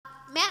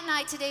Matt and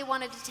I today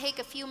wanted to take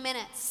a few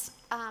minutes.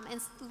 In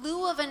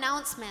lieu of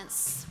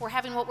announcements, we're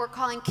having what we're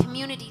calling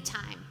community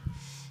time.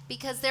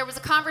 Because there was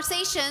a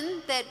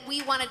conversation that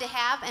we wanted to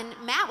have, and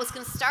Matt was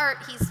going to start.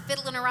 He's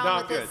fiddling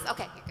around with this.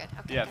 Okay, you're good.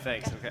 Okay, yeah, good,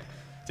 thanks. good. Okay.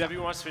 Debbie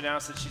wants to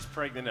announce that she's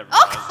pregnant,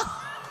 everybody.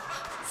 Oh,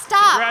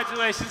 stop.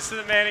 Congratulations to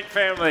the Manning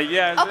family.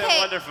 Yeah, isn't that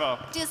wonderful?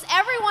 Does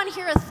everyone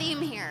hear a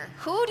theme here?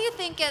 Who do you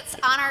think gets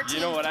on our team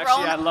You know what thrown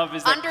actually I love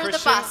is that under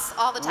Christian the bus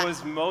all the time?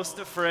 was most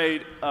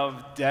afraid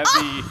of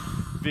Debbie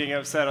being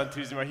upset on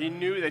Tuesday morning. He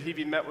knew that he'd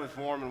be met with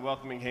warm and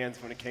welcoming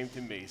hands when it came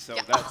to me, so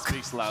that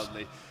speaks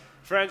loudly.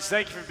 Friends,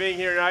 thank you for being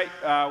here tonight.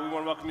 We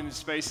want to welcome you into the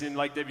space, and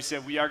like Debbie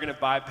said, we are going to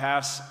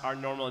bypass our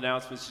normal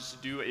announcements just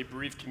to do a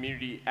brief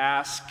community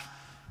ask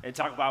and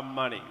talk about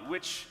money,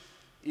 which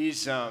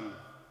is,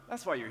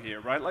 that's why you're here,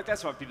 right? Like,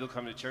 that's why people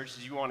come to church,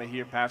 is you want to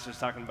hear pastors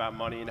talking about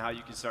money and how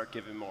you can start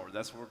giving more.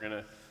 That's what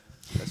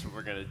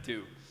we're gonna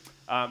do.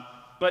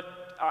 But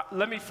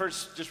let me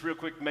first, just real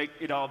quick, make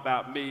it all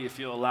about me, if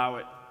you'll allow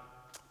it.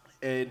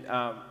 And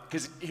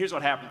because here's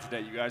what happened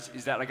today, you guys,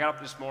 is that I got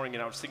up this morning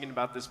and I was thinking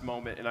about this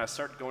moment, and I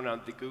started going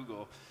on to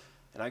Google,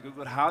 and I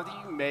Googled, how do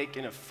you make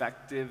an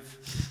effective,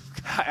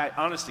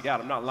 honest to God,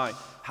 I'm not lying,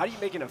 how do you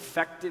make an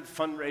effective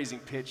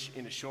fundraising pitch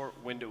in a short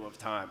window of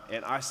time?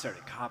 And I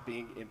started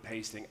copying and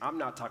pasting. I'm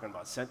not talking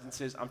about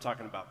sentences, I'm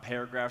talking about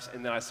paragraphs,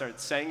 and then I started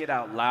saying it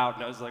out loud,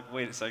 and I was like,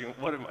 wait a second,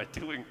 what am I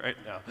doing right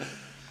now?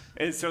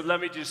 And so let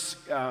me just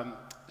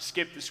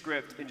skip the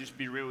script and just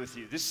be real with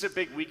you. This is a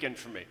big weekend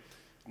for me.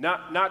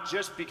 Not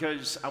just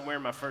because I'm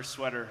wearing my first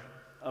sweater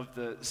of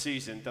the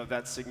season, though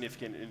that's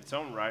significant in its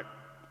own right,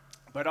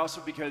 but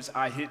also because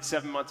I hit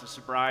 7 months of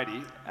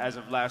sobriety as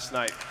of last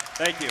night.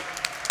 Thank you.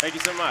 Thank you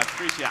so much.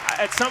 Appreciate it.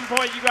 At some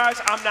point, you guys,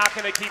 I'm not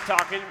going to keep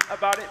talking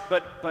about it,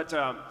 but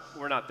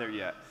we're not there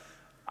yet.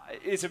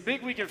 It's a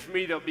big weekend for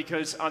me, though,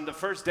 because on the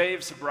first day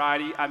of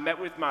sobriety, I met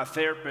with my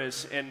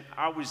therapist, and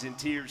I was in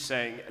tears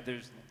saying,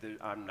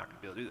 I'm not going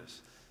to be able to do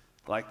this.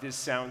 Like, this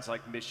sounds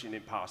like mission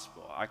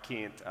impossible.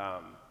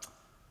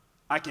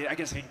 I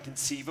guess I can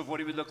conceive of what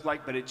it would look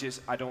like, but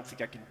I don't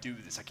think I can do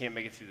this. I can't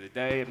make it through the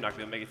day. I'm not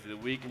going to make it through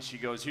the week. And she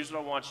goes, here's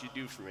what I want you to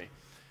do for me.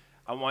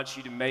 I want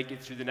you to make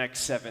it through the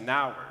next 7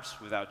 hours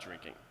without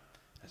drinking.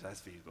 I said,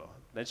 that's feasible.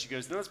 Then she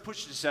goes, then let's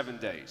push it to 7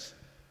 days.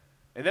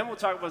 And then we'll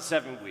talk about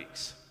 7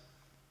 weeks.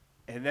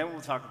 And then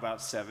we'll talk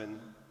about 7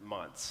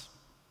 months.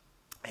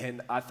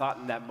 And I thought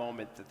in that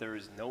moment that there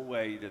is no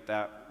way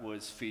that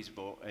was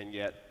feasible. And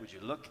yet, would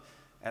you look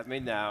at me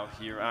now,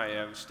 here I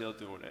am still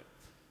doing it.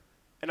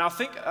 And I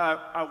think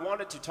I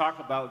wanted to talk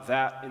about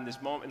that in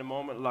a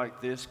moment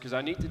like this, because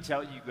I need to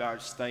tell you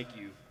guys thank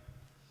you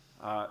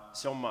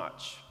so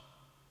much.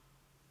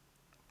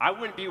 I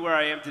wouldn't be where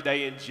I am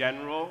today in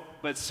general,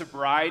 but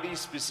sobriety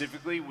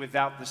specifically,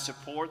 without the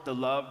support, the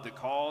love, the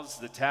calls,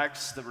 the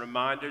texts, the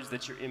reminders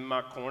that you're in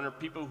my corner,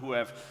 people who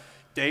have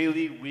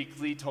daily,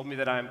 weekly told me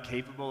that I am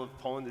capable of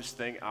pulling this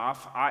thing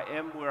off. I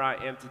am where I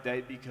am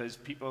today because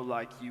people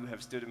like you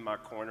have stood in my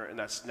corner, and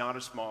that's not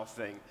a small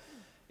thing.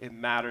 It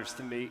matters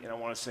to me, and I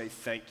want to say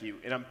thank you.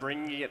 And I'm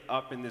bringing it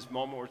up in this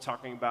moment we're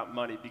talking about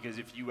money, because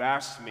if you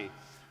asked me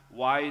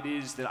why it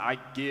is that I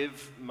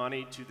give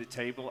money to the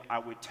table, I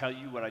would tell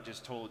you what I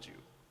just told you.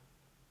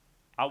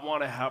 I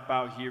want to help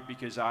out here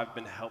because I've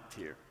been helped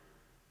here.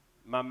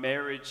 My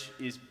marriage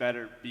is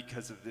better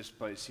because of this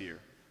place here.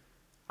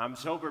 I'm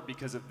sober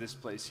because of this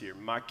place here.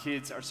 My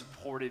kids are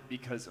supported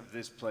because of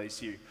this place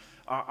here.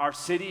 Our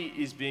city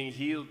is being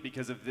healed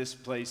because of this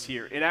place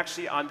here. And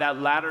actually, on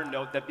that latter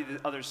note, that'd be the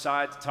other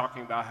side to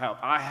talking about help.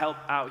 I help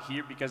out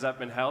here because I've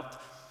been helped,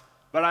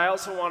 but I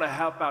also want to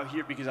help out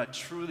here because I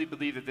truly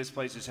believe that this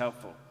place is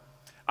helpful.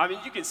 I mean,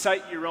 you can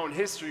cite your own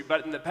history,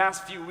 but in the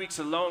past few weeks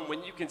alone,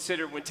 when you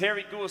consider, when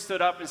Terry Gould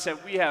stood up and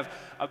said, we have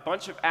a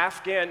bunch of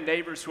Afghan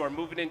neighbors who are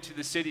moving into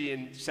the city,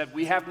 and said,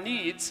 we have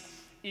needs,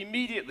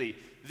 immediately,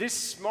 this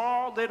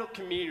small little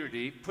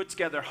community put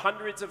together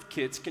hundreds of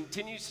kids,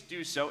 continues to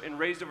do so, and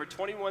raised over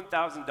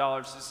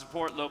 $21,000 to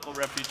support local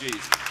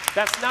refugees.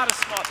 That's not a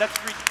small, that's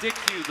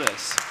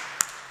ridiculous.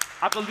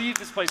 I believe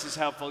this place is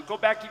helpful. Go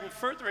back even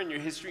further in your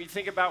history. You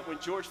think about when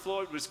George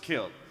Floyd was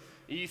killed.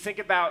 You think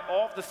about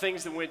all the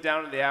things that went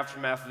down in the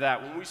aftermath of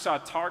that. When we saw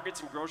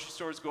Targets and grocery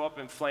stores go up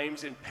in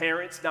flames and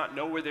parents not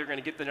know where they're going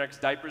to get the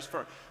next diapers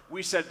from,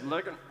 we said,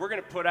 look, we're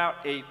going to put out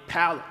a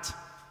pallet.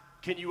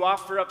 Can you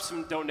offer up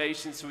some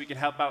donations so we can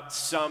help out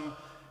some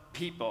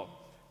people?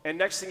 And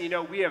next thing you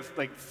know, we have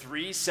like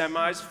 3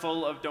 semis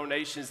full of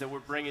donations that we're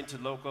bringing to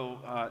local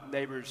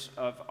neighbors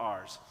of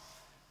ours.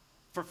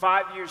 For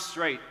 5 years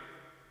straight,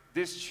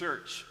 this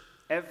church,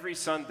 every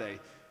Sunday,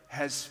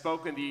 has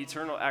spoken the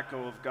eternal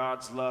echo of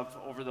God's love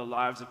over the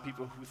lives of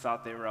people who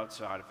thought they were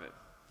outside of it.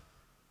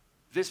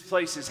 This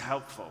place is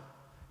helpful.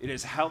 It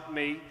has helped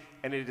me,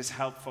 and it is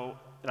helpful,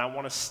 and I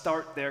want to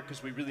start there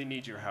because we really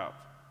need your help.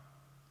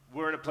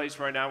 We're in a place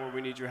right now where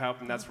we need your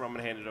help, and that's where I'm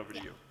going to hand it over to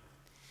you.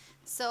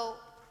 So,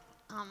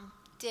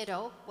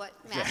 ditto what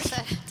Matt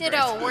said.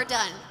 Ditto, we're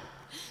done.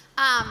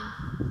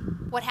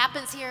 What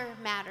happens here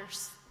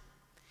matters.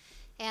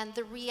 And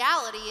the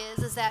reality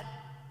is that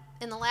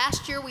In the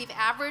last year, we've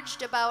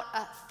averaged about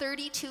a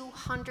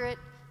 $3,200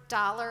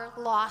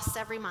 loss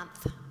every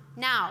month.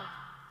 Now,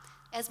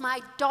 as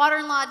my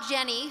daughter-in-law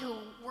Jenny, who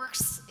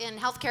works in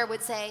healthcare,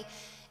 would say,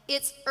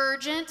 it's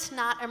urgent,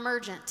 not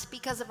emergent.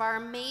 Because of our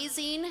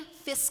amazing,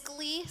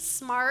 fiscally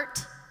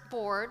smart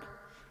board,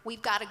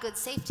 we've got a good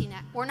safety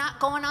net. We're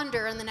not going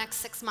under in the next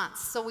 6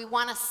 months, so we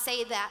want to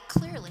say that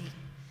clearly.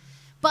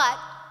 But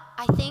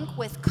I think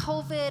with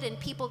COVID and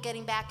people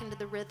getting back into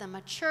the rhythm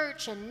of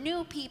church and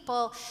new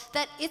people,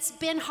 that it's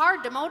been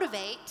hard to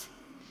motivate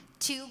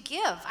to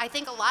give. I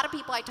think a lot of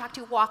people I talk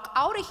to walk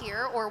out of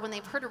here, or when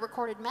they've heard a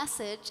recorded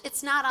message,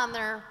 it's not on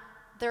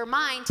their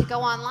mind to go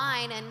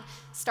online and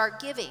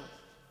start giving.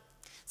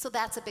 So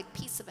that's a big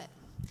piece of it.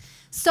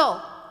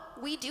 So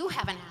we do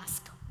have an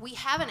ask. We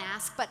have an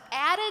ask, but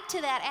added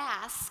to that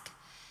ask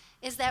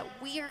is that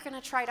we are going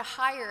to try to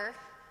hire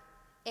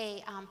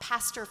a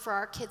pastor for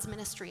our kids'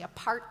 ministry, a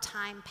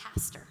part-time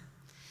pastor.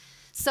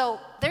 So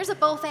there's a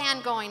both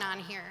and going on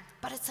here,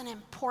 but it's an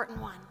important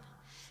one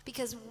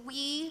because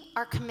we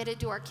are committed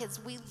to our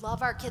kids. We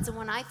love our kids, and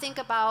when I think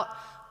about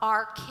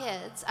our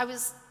kids, I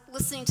was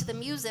listening to the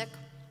music,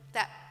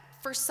 that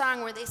first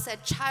song where they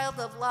said child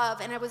of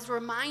love, and I was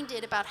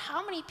reminded about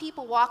how many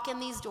people walk in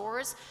these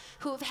doors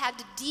who have had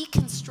to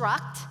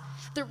deconstruct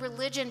their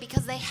religion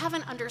because they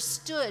haven't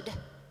understood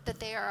that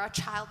they are a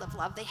child of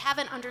love. They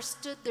haven't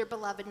understood their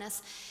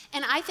belovedness.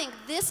 And I think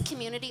this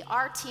community,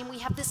 our team, we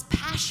have this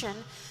passion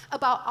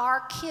about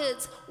our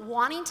kids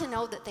wanting to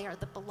know that they are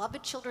the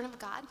beloved children of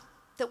God,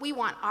 that we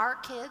want our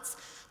kids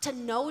to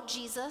know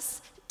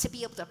Jesus, to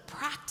be able to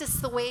practice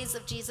the ways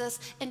of Jesus,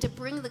 and to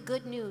bring the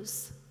good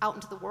news out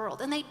into the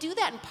world. And they do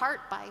that in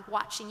part by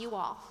watching you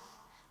all,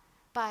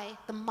 by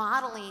the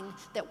modeling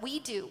that we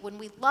do when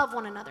we love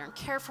one another and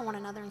care for one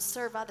another and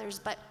serve others.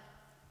 But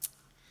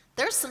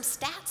there's some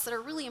stats that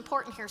are really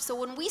important here. So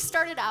when we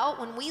started out,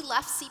 when we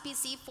left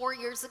CPC 4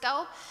 years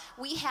ago,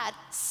 we had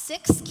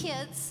 6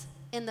 kids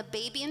in the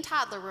baby and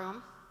toddler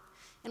room,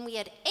 and we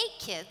had 8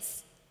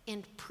 kids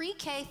in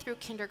pre-K through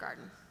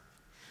kindergarten.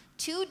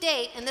 To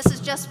date, and this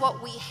is just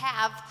what we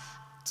have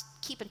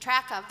keeping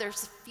track of,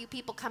 there's a few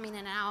people coming in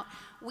and out,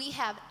 we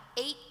have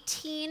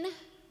 18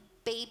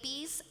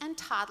 babies and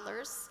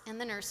toddlers in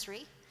the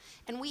nursery,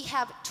 and we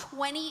have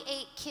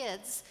 28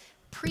 kids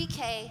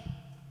pre-K,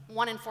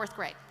 1 in 4th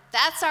grade.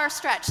 That's our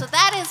stretch. So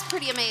that is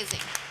pretty amazing.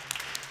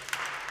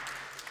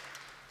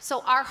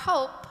 So our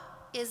hope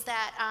is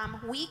that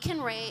we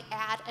can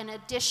add an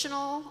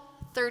additional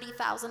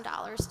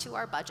 $30,000 to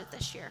our budget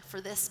this year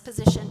for this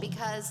position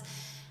because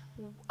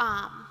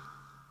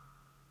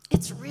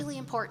it's really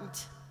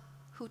important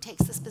who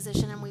takes this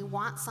position, and we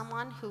want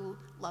someone who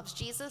loves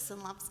Jesus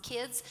and loves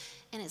kids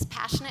and is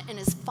passionate and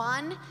is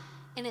fun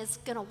and is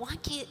going to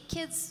want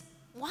kids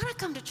want to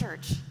come to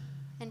church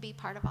and be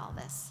part of all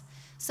this.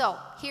 So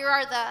here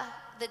are the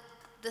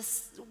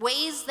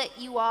ways that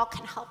you all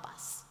can help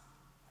us.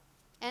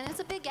 And it's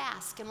a big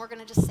ask, and we're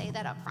going to just say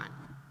that up front.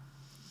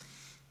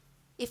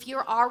 If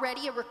you're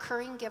already a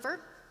recurring giver,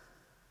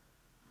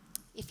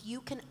 if you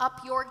can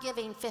up your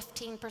giving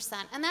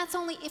 15%, and that's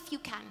only if you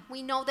can.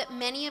 We know that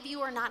many of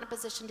you are not in a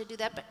position to do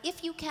that, but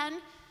if you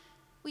can,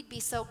 we'd be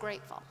so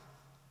grateful.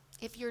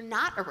 If you're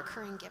not a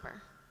recurring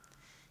giver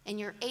and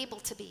you're able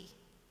to be,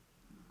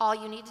 all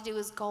you need to do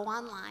is go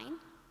online,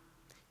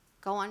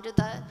 go under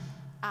the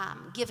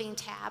giving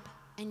tab,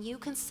 and you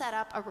can set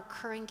up a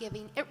recurring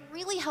giving. It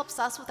really helps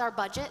us with our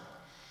budget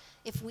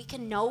if we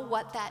can know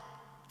what that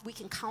we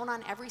can count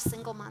on every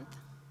single month.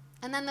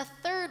 And then the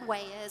third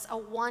way is a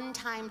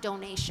one-time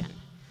donation.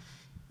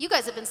 You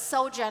guys have been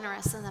so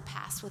generous in the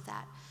past with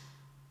that.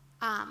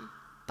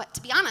 But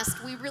to be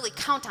honest, we really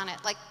count on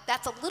it. Like,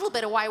 that's a little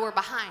bit of why we're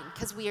behind,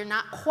 because we are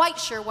not quite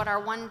sure what our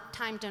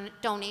one-time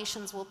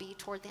donations will be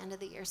toward the end of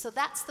the year. So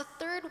that's the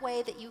third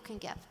way that you can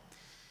give.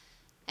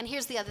 And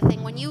here's the other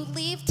thing. When you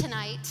leave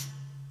tonight,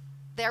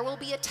 there will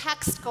be a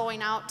text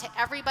going out to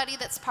everybody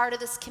that's part of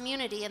this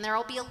community, and there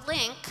will be a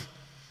link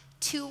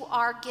to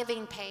our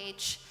giving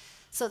page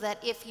so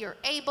that if you're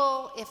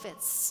able,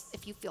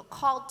 if you feel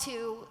called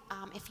to,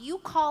 if you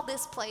call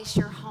this place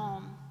your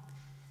home,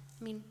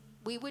 I mean,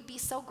 we would be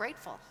so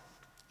grateful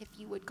if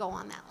you would go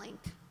on that link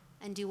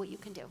and do what you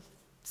can do.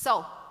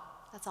 So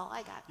that's all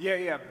I got.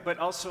 Yeah, but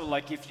also,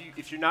 like,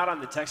 if you're not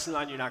on the texting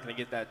line, you're not going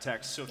to get that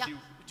text. So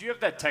do you have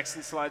that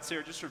texting slide,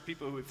 Sarah, just for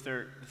people who, if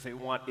they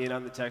want in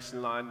on the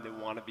texting line, they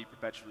want to be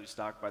perpetually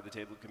stocked by the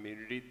Table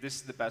community, this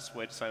is the best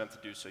way to sign up to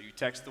do so. You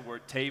text the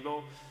word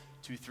table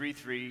to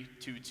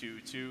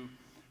 33222,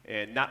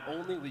 and not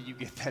only will you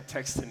get that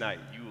text tonight,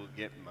 you will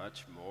get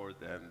much more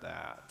than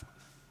that.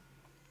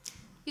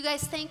 You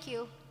guys, thank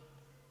you.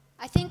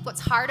 I think what's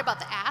hard about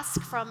the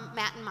ask from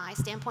Matt and my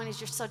standpoint is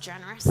you're so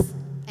generous,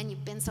 and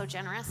you've been so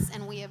generous,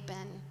 and we have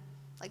been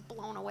like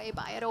blown away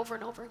by it over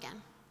and over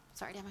again.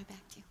 Sorry to have my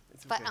back to you.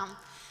 It's okay. But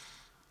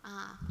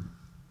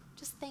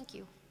just thank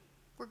you.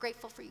 We're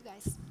grateful for you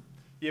guys.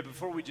 Yeah,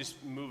 before we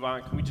just move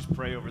on, can we just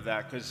pray over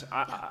that? Because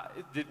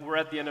we're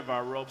at the end of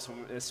our ropes,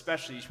 and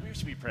especially, we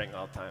should be praying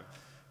all the time.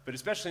 But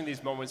especially in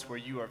these moments where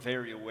you are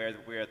very aware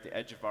that we're at the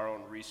edge of our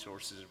own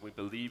resources and we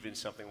believe in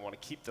something, want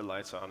to keep the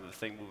lights on and the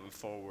thing moving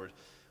forward,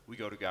 we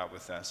go to God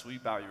with that. So we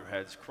bow your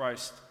heads.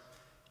 Christ,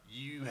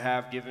 you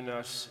have given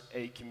us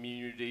a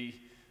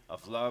community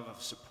of love,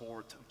 of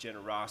support, of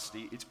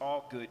generosity. It's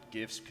all good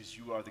gifts because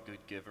you are the good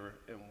giver,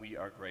 and we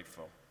are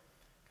grateful.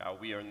 God,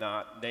 we are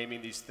not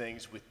naming these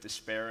things with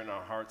despair in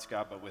our hearts,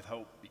 God, but with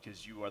hope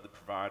because you are the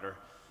provider.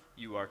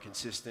 You are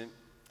consistent.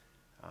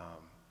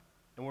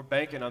 And we're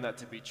banking on that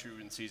to be true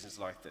in seasons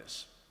like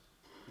this.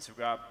 And so,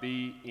 God,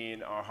 be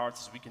in our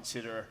hearts as we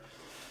consider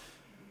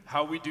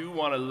how we do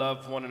want to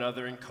love one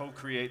another and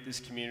co-create this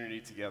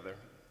community together.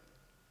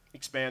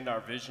 Expand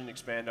our vision,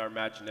 expand our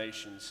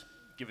imaginations.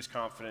 Give us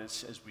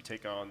confidence as we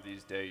take on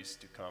these days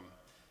to come.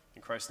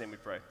 In Christ's name we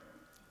pray.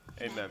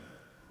 Amen.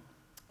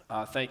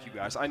 Thank you,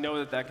 guys. I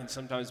know that can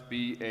sometimes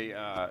be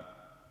a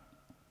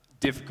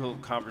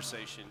difficult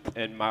conversation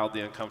and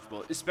mildly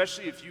uncomfortable,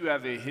 especially if you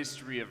have a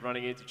history of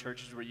running into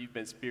churches where you've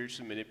been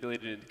spiritually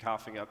manipulated into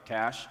coughing up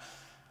cash.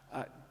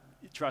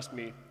 Trust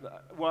me.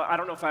 Well, I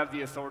don't know if I have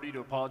the authority to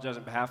apologize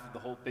on behalf of the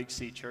whole Big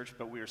C Church,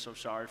 but we are so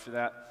sorry for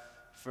that.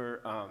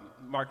 For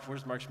Mark,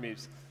 where's Mark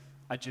Schmeeds?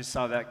 I just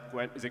saw that.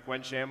 Is it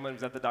Gwen Shamlin?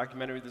 Was that the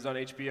documentary that's on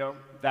HBO?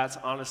 That's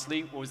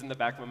honestly what was in the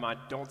back of my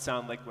mind. Don't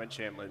sound like Gwen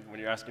Shamlin when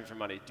you're asking for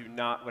money. Do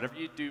not, whatever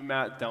you do,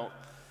 Matt, don't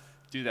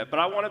do that. But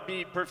I want to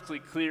be perfectly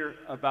clear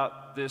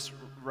about this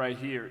right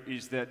here,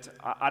 is that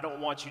I don't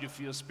want you to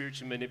feel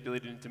spiritually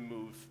manipulated to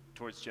move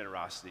towards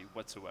generosity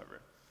whatsoever.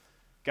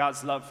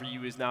 God's love for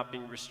you is not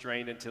being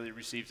restrained until he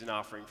receives an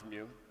offering from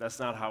you. That's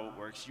not how it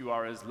works. You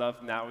are as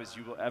loved now as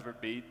you will ever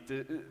be,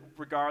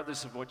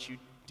 regardless of what you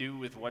do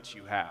with what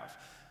you have.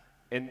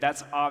 And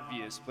that's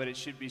obvious, but it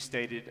should be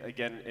stated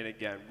again and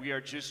again. We are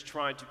just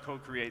trying to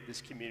co-create this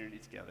community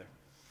together.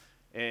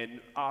 And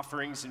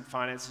offerings and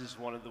finances is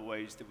one of the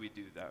ways that we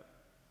do that.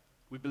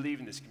 We believe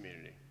in this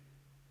community.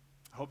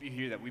 I hope you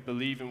hear that. We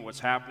believe in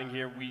what's happening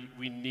here.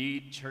 We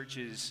need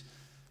churches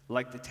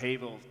like the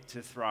Table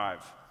to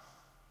thrive.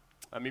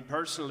 I mean,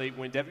 personally,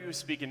 when Debbie was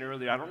speaking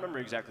earlier, I don't remember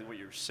exactly what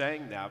you were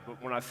saying now,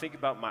 but when I think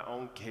about my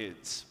own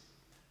kids,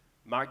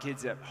 my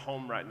kids at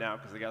home right now,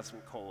 because they got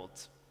some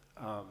colds,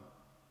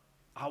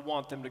 I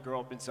want them to grow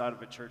up inside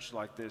of a church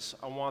like this.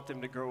 I want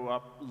them to grow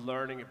up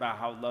learning about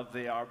how loved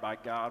they are by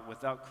God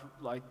without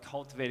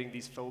cultivating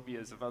these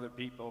phobias of other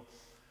people.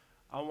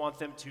 I want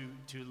them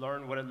to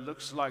learn what it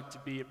looks like to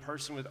be a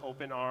person with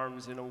open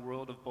arms in a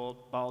world of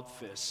bald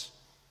fists.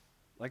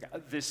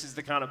 This is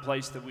the kind of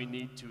place that we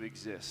need to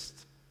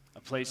exist, a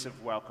place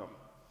of welcome.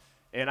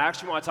 And I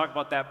actually want to talk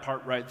about that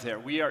part right there.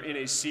 We are in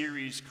a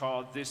series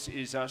called This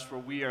Is Us,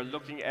 where we are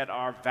looking at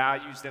our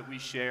values that we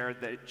share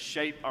that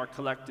shape our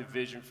collective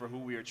vision for who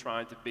we are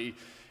trying to be.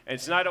 And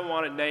tonight I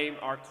want to name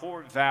our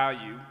core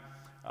value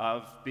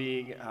of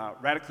being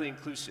radically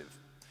inclusive,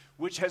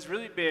 which has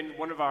really been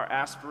one of our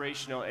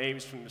aspirational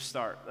aims from the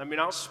start. I mean,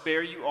 I'll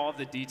spare you all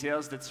the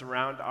details that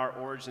surround our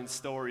origin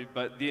story,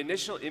 but the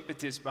initial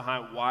impetus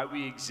behind why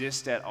we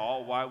exist at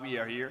all, why we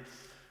are here,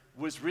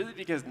 was really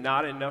because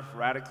not enough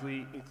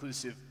radically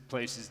inclusive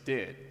places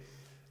did.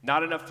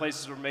 Not enough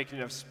places were making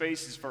enough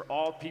spaces for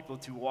all people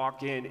to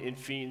walk in and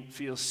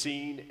feel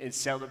seen and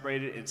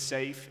celebrated and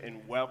safe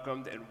and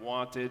welcomed and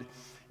wanted.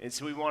 And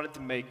so we wanted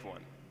to make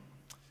one.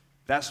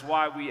 That's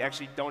why we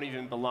actually don't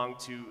even belong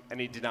to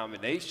any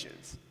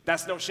denominations.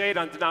 That's no shade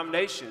on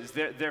denominations.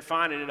 They're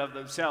fine in and of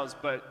themselves,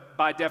 but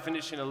by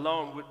definition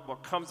alone,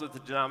 what comes with the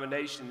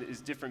denomination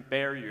is different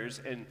barriers.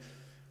 And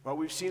well,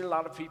 we've seen a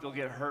lot of people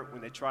get hurt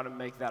when they try to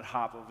make that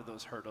hop over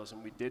those hurdles,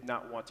 and we did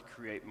not want to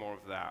create more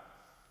of that.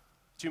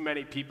 Too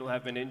many people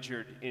have been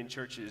injured in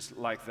churches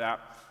like that,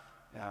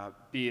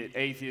 be it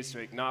atheists or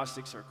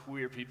agnostics or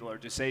queer people or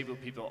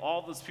disabled people,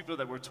 all those people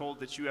that were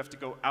told that you have to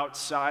go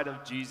outside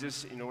of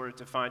Jesus in order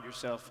to find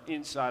yourself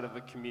inside of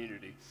a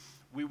community.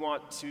 We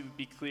want to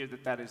be clear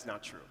that that is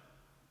not true,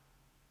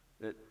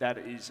 that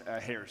is a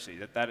heresy,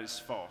 that is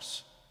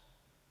false.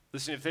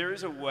 Listen, if there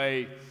is a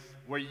way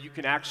where you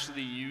can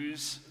actually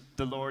use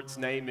the Lord's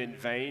name in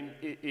vain,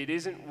 it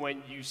isn't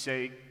when you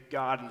say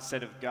God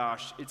instead of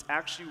gosh. It's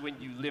actually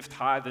when you lift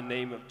high the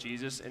name of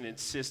Jesus and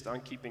insist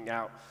on keeping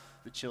out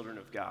the children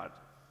of God.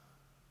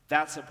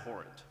 That's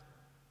abhorrent.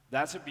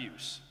 That's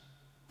abuse.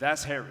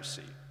 That's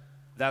heresy.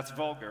 That's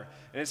vulgar.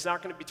 And it's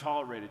not going to be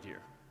tolerated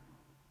here.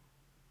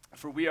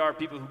 For we are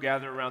people who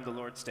gather around the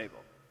Lord's table,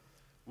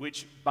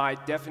 which by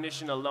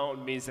definition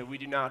alone means that we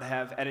do not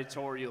have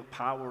editorial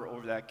power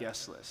over that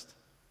guest list.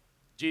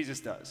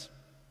 Jesus does.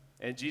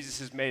 And Jesus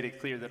has made it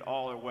clear that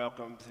all are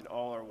welcomed and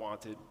all are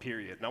wanted,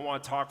 period. And I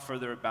want to talk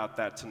further about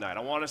that tonight.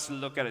 I want us to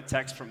look at a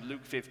text from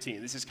Luke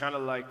 15. This is kind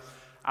of like,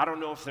 I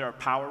don't know if there are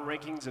power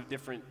rankings of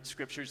different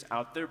scriptures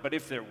out there, but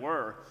if there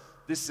were,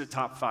 this is a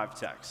top 5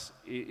 text.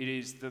 It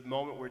is the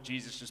moment where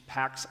Jesus just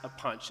packs a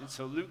punch. And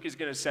so Luke is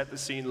going to set the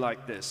scene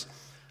like this.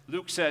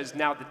 Luke says,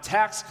 now the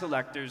tax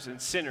collectors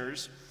and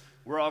sinners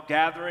were all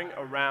gathering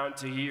around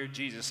to hear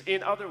Jesus.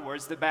 In other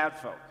words, the bad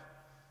folk.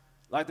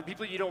 Like the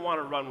people you don't want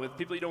to run with,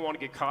 people you don't want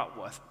to get caught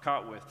with.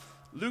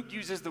 Luke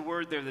uses the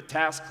word there, the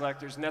tax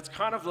collectors, and that's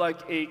kind of like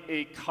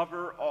a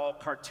cover-all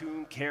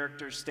cartoon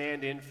character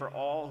stand-in for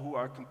all who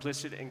are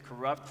complicit and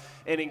corrupt.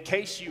 And in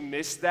case you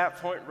missed that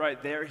point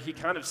right there, he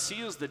kind of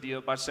seals the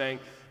deal by saying,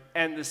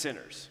 and the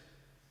sinners.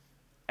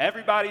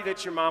 Everybody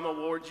that your mama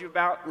warned you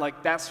about,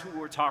 like that's who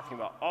we're talking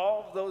about.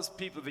 All those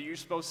people that you're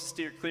supposed to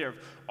steer clear of,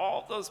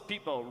 all those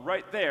people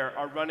right there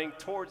are running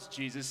towards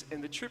Jesus.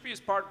 And the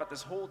trippiest part about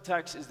this whole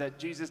text is that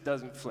Jesus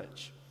doesn't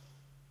flinch.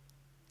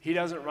 He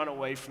doesn't run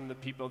away from the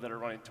people that are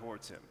running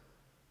towards him.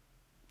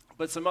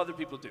 But some other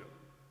people do.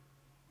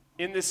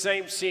 In the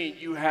same scene,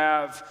 you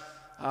have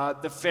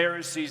the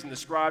Pharisees and the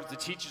scribes, the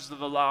teachers of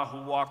the law,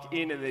 who walk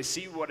in and they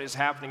see what is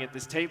happening at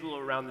this table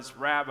around this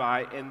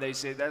rabbi, and they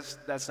say,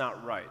 that's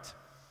not right.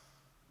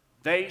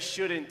 They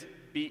shouldn't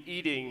be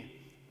eating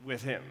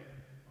with him.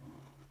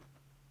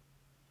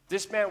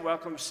 This man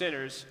welcomes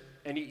sinners,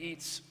 and he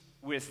eats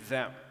with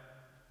them.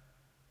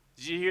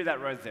 Did you hear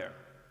that right there?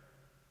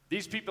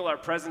 These people are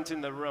present in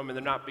the room, and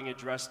they're not being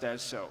addressed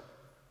as so.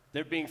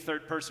 They're being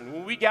third person.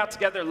 When we got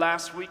together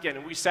last weekend,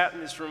 and we sat in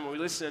this room, and we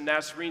listened to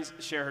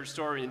Nasreen share her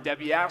story, and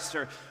Debbie asked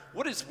her,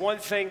 what is one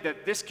thing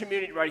that this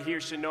community right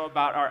here should know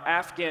about our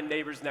Afghan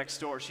neighbors next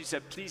door? She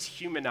said, please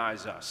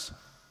humanize us.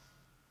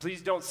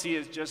 Please don't see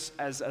us just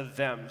as a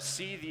them.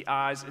 See the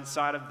eyes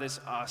inside of this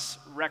us.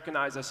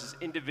 Recognize us as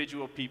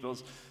individual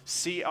peoples.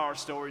 See our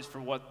stories for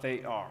what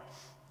they are.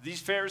 These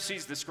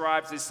Pharisees, the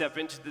scribes, they step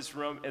into this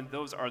room, and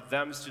those are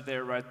thems to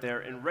there right there.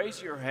 And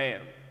raise your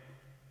hand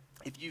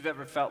if you've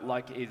ever felt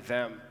like a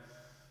them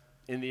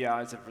in the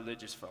eyes of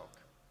religious folk.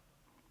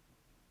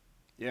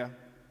 Yeah?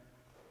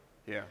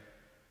 Yeah.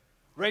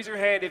 Raise your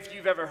hand if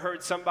you've ever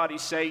heard somebody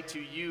say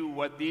to you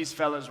what these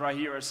fellas right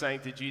here are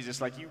saying to Jesus,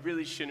 like you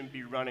really shouldn't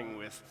be running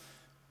with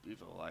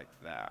people like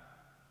that.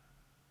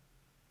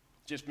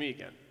 Just me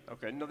again.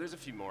 Okay, no, there's a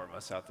few more of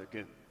us out there.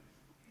 Good.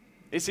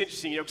 It's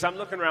interesting, because I'm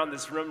looking around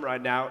this room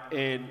right now,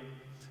 and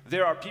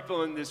there are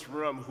people in this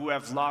room who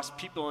have lost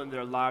people in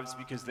their lives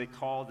because they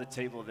call the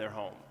table their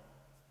home.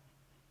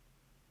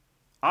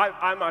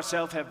 I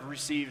myself have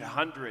received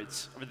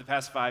hundreds, over the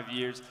past 5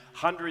 years,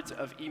 hundreds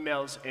of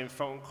emails and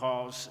phone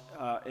calls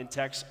and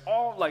texts,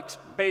 all like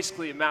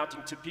basically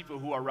amounting to people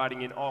who are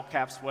writing in all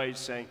caps ways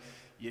saying,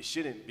 you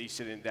shouldn't be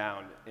sitting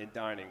down and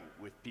dining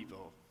with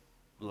people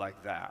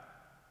like that.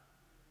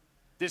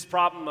 This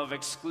problem of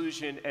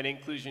exclusion and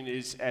inclusion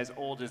is as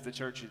old as the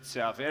church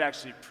itself. It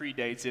actually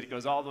predates it. It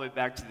goes all the way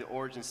back to the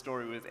origin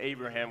story with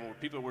Abraham, where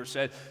people were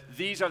said,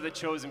 these are the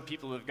chosen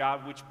people of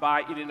God, which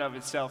by in and of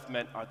itself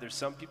meant, are there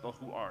some people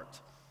who aren't?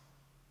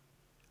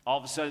 All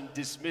of a sudden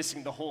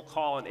dismissing the whole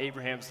call in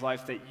Abraham's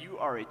life that you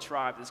are a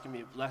tribe that's going to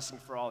be a blessing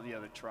for all the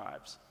other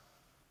tribes.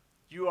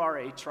 You are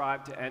a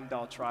tribe to end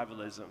all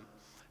tribalism.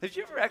 Have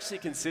you ever actually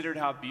considered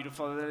how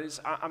beautiful that is?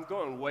 I'm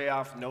going way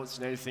off notes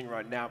and everything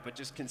right now, but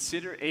just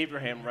consider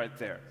Abraham right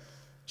there.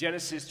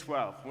 Genesis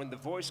 12, when the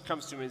voice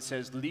comes to him and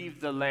says, leave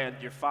the land,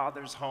 your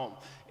father's home,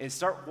 and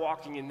start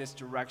walking in this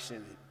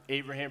direction.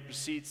 Abraham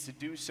proceeds to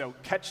do so,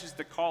 catches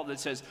the call that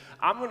says,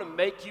 I'm going to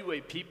make you a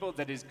people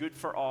that is good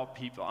for all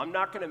people. I'm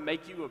not going to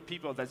make you a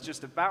people that's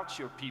just about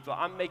your people.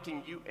 I'm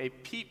making you a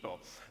people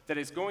that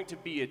is going to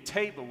be a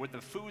table where the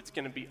food's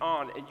going to be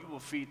on, and you will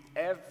feed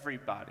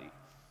everybody.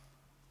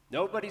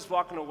 Nobody's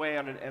walking away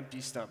on an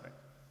empty stomach.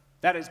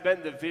 That has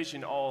been the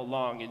vision all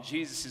along, and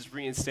Jesus is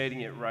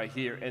reinstating it right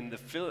here. And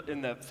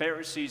the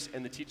Pharisees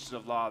and the teachers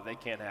of law, they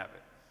can't have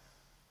it.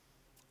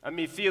 I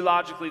mean,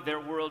 theologically, their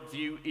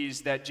worldview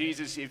is that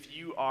Jesus, if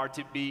you are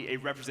to be a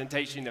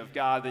representation of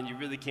God, then you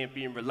really can't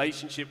be in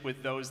relationship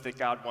with those that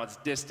God wants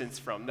distance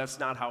from. That's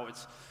not how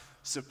it's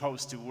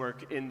supposed to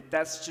work, and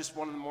that's just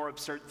one of the more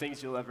absurd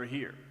things you'll ever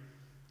hear.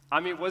 I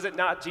mean, was it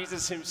not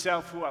Jesus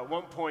himself who at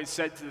one point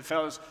said to the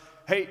fellows,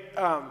 hey,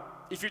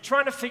 if you're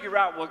trying to figure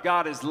out what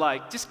God is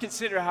like, just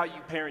consider how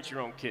you parent your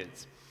own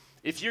kids.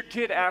 If your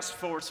kid asked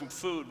for some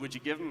food, would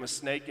you give him a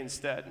snake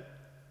instead?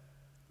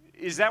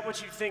 Is that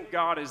what you think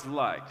God is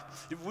like?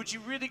 Would you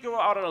really go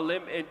out on a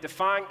limb and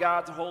define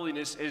God's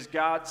holiness as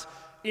God's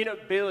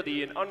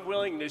inability and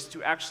unwillingness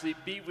to actually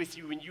be with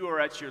you when you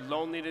are at your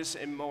loneliness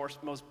and most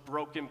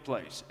broken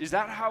place? Is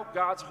that how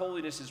God's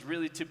holiness is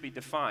really to be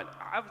defined?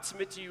 I would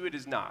submit to you it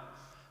is not.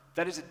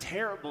 That is a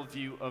terrible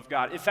view of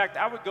God. In fact,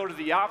 I would go to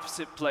the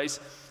opposite place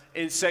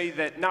and say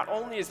that not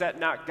only is that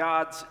not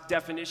God's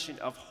definition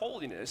of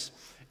holiness,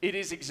 it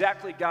is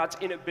exactly God's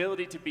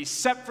inability to be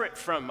separate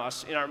from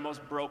us in our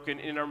most broken,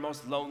 in our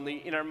most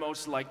lonely, in our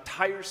most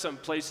tiresome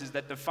places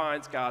that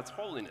defines God's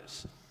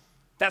holiness.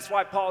 That's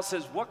why Paul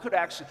says, what could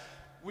actually,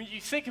 when you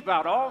think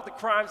about all the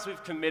crimes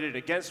we've committed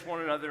against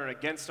one another and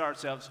against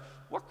ourselves,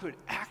 what could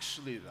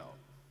actually, though,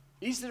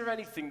 is there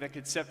anything that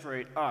could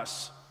separate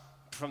us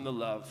from the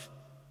love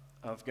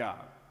of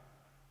God?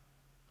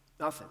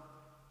 Nothing.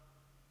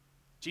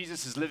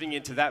 Jesus is living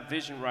into that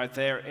vision right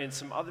there, and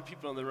some other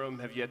people in the room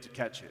have yet to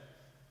catch it.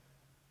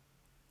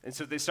 And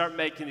so they start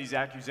making these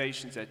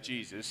accusations at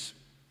Jesus,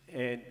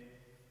 and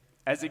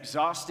As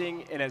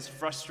exhausting and as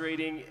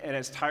frustrating and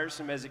as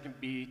tiresome as it can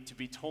be to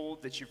be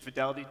told that your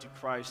fidelity to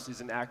Christ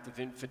is an act of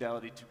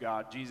infidelity to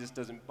God, Jesus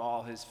doesn't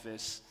ball his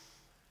fists.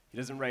 He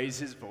doesn't raise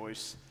his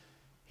voice.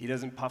 He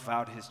doesn't puff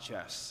out his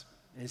chest.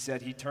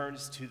 Instead, he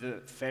turns to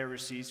the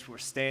Pharisees who are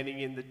standing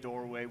in the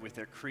doorway with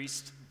their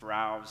creased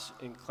brows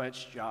and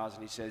clenched jaws,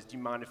 and he says, "Do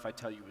you mind if I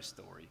tell you a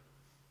story?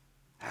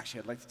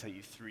 Actually, I'd like to tell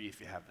you 3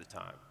 if you have the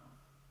time."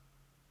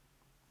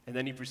 And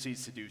then he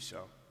proceeds to do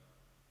so.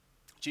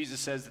 Jesus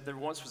says that there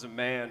once was a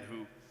man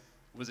who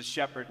was a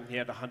shepherd, and he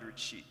had 100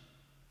 sheep.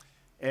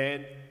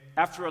 And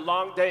after a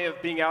long day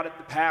of being out at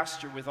the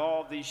pasture with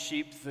all these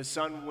sheep, the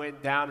sun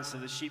went down, and so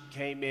the sheep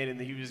came in, and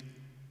he was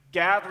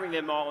gathering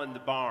them all in the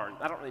barn.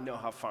 I don't really know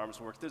how farms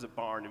work. There's a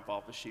barn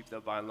involved with sheep, though,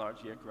 by and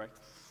large. Yeah, correct.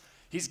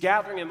 He's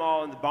gathering them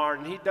all in the barn,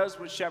 and he does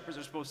what shepherds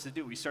are supposed to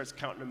do. He starts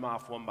counting them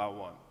off one by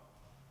one.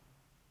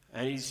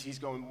 And he's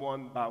going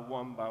one by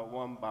one by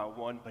one by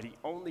one, but he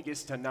only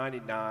gets to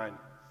 99,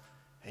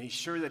 and he's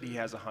sure that he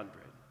has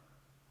 100.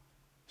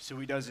 So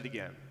he does it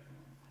again,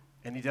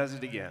 and he does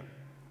it again,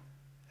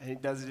 and he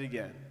does it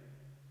again,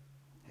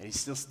 and he's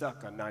still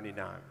stuck on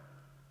 99.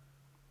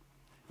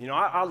 You know,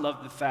 I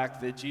love the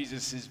fact that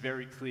Jesus is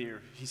very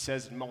clear. He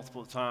says it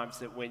multiple times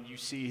that when you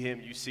see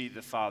him, you see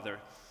the Father.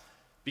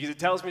 Because it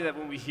tells me that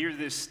when we hear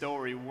this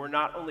story, we're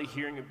not only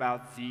hearing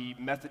about the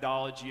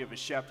methodology of a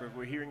shepherd,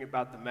 we're hearing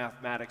about the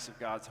mathematics of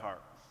God's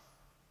heart.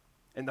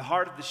 And the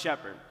heart of the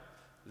shepherd,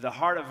 the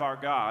heart of our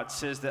God,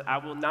 says that I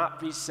will not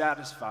be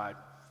satisfied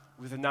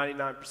with a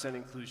 99%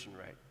 inclusion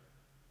rate.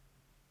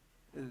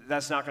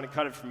 That's not going to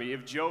cut it for me.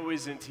 If Joe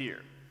isn't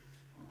here,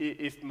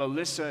 if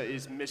Melissa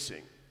is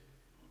missing,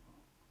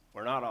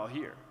 we're not all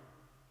here.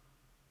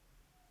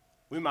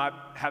 We might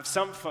have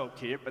some folk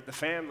here, but the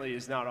family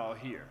is not all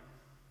here.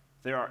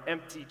 There are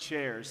empty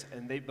chairs,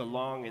 and they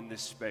belong in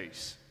this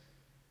space.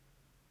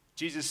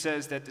 Jesus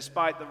says that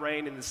despite the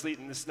rain and the sleet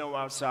and the snow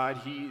outside,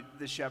 he,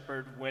 the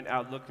shepherd, went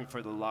out looking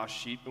for the lost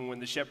sheep, and when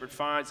the shepherd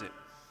finds it,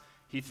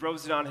 he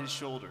throws it on his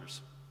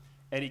shoulders,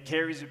 and he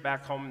carries it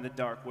back home in the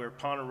dark, where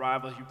upon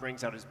arrival, he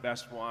brings out his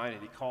best wine,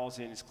 and he calls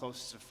in his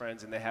closest of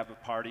friends, and they have a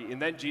party.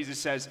 And then Jesus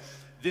says,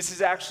 this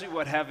is actually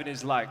what heaven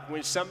is like.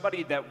 When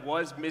somebody that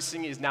was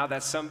missing is now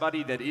that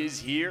somebody that is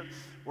here,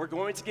 we're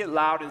going to get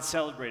loud and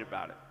celebrate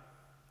about it,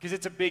 because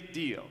it's a big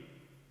deal.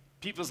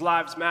 People's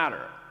lives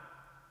matter.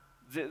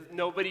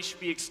 Nobody should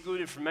be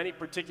excluded from any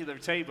particular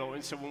table,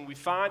 and so when we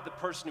find the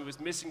person who was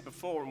missing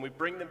before and we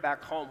bring them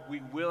back home,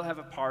 we will have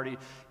a party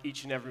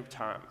each and every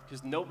time,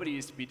 because nobody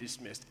is to be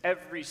dismissed.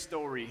 Every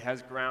story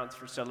has grounds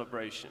for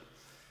celebration.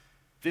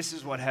 This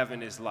is what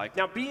heaven is like.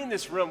 Now, be in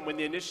this room when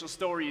the initial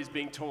story is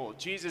being told.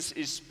 Jesus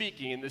is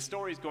speaking, and the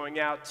story is going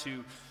out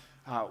to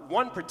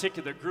one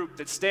particular group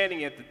that's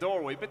standing at the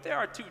doorway, but there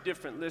are 2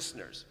 different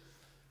listeners.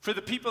 For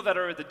the people that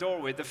are at the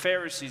doorway, the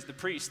Pharisees, the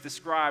priests, the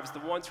scribes, the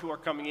ones who are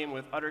coming in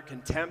with utter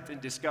contempt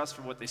and disgust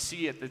for what they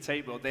see at the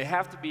table, they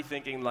have to be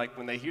thinking, like,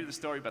 when they hear the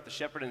story about the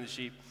shepherd and the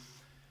sheep,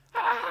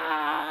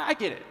 I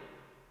get it.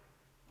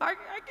 I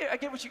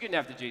get what you're getting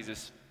after,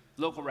 Jesus.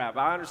 Local rabbi,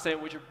 I understand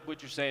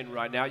what you're saying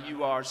right now.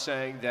 You are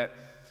saying that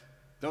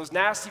those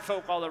nasty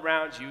folk all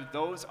around you,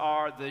 those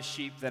are the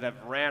sheep that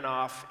have ran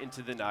off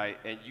into the night,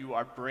 and you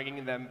are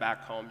bringing them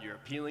back home. You're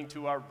appealing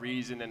to our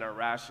reason and our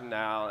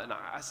rationale, and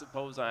I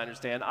suppose I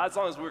understand. As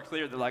long as we're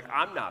clear that, like,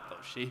 I'm not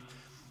those sheep.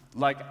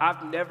 Like,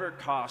 I've never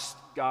cost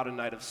God a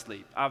night of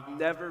sleep. I've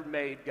never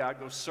made God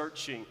go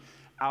searching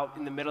out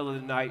in the middle of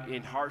the night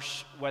in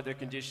harsh weather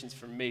conditions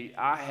for me.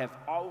 I have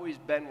always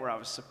been where I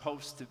was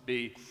supposed to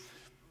be.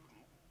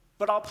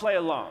 But I'll play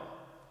along.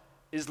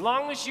 As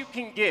long as you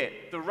can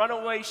get the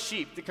runaway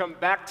sheep to come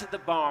back to the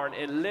barn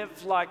and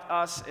live like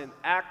us and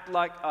act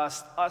like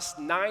us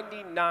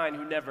 99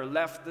 who never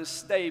left the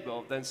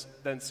stable,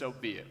 then so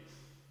be it.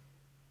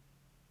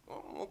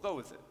 We'll go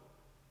with it.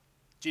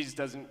 Jesus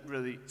doesn't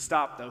really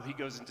stop, though. He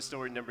goes into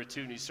story number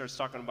 2, and he starts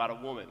talking about a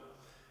woman.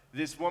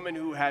 This woman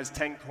who has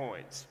 10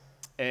 coins,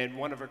 and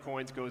one of her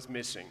coins goes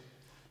missing.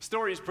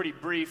 Story is pretty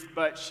brief,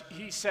 but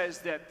he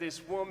says that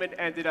this woman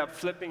ended up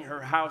flipping her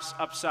house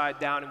upside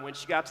down, and when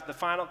she got to the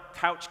final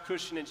couch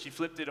cushion and she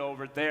flipped it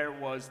over, there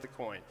was the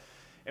coin.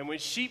 And when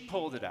she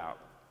pulled it out,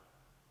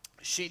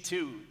 she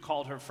too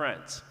called her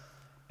friends,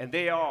 and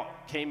they all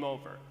came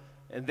over,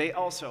 and they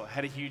also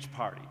had a huge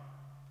party.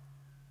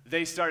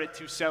 They started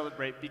to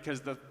celebrate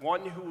because the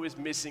one who was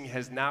missing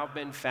has now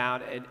been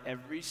found, and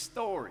every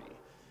story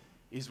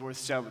is worth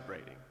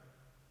celebrating.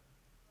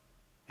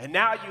 And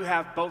now you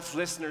have both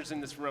listeners in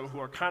this room who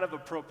are kind of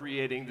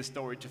appropriating the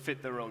story to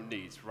fit their own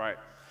needs, right?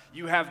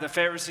 You have the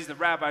Pharisees, the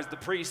rabbis, the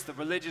priests, the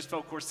religious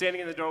folk who are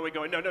standing in the doorway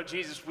going, no,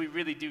 Jesus, we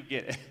really do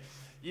get it.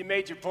 You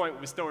made your point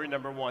with story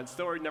number 1.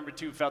 Story number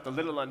 2 felt a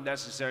little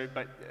unnecessary,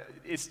 but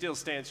it still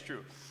stands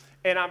true.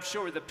 And I'm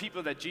sure the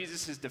people that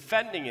Jesus is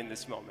defending in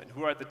this moment,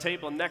 who are at the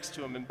table next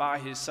to him and by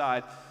his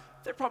side,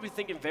 they're probably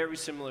thinking very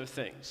similar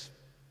things.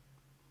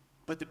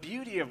 But the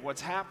beauty of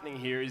what's happening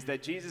here is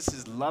that Jesus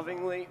is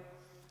lovingly,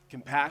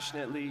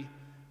 compassionately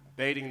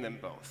baiting them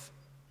both.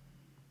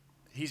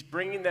 He's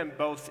bringing them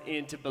both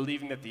into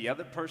believing that the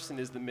other person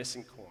is the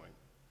missing coin.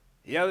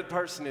 The other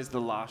person is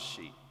the lost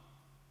sheep.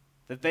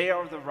 That they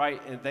are the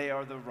right and they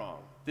are the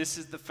wrong. This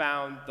is the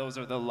found, those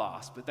are the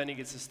lost. But then he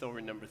gets to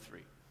story number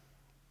 3.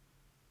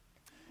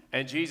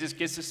 And Jesus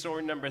gets to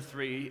story number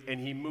 3, and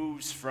he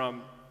moves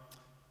from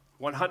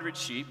 100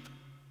 sheep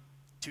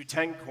to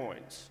 10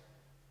 coins.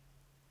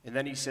 And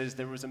then he says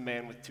there was a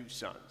man with 2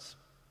 sons.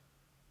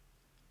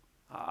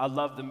 I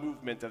love the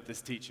movement of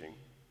this teaching.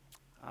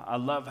 I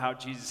love how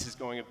Jesus is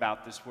going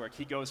about this work.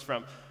 He goes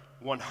from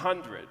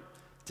 100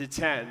 to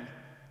 10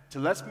 to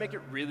let's make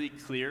it really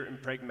clear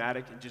and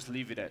pragmatic and just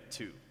leave it at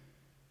 2.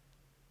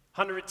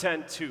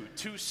 110,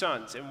 2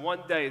 sons. And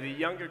one day the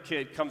younger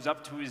kid comes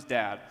up to his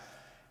dad,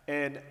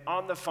 and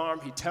on the farm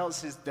he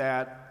tells his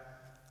dad,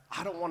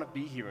 I don't want to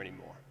be here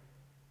anymore.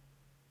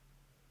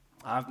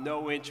 I have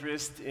no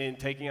interest in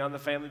taking on the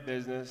family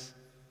business.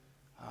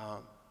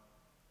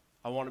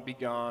 I want to be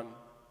gone.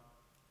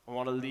 I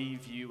want to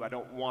leave you. I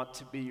don't want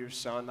to be your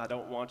son. I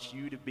don't want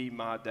you to be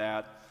my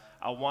dad.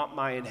 I want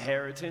my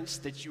inheritance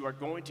that you are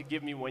going to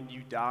give me when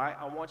you die.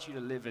 I want you to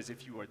live as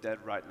if you are dead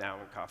right now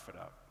and cough it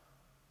up.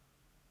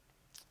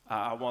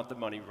 I want the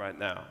money right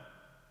now.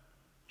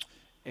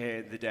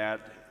 And the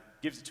dad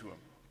gives it to him.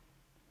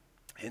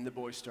 And the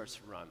boy starts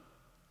to run.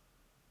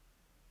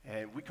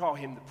 And we call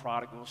him the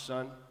prodigal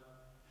son.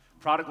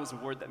 Prodigal is a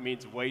word that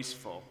means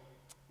wasteful,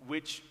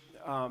 which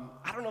I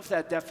don't know if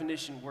that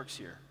definition works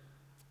here,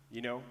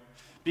 you know?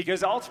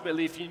 Because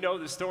ultimately, if you know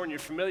the story and you're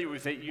familiar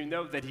with it, you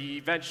know that he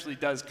eventually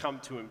does come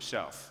to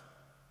himself.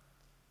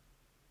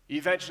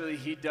 Eventually,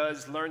 he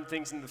does learn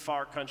things in the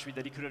far country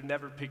that he could have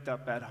never picked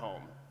up at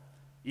home.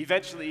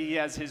 Eventually, he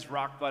has his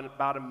rock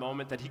bottom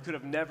moment that he could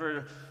have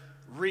never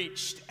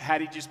reached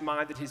had he just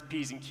minded his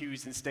P's and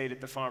Q's and stayed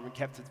at the farm and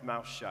kept his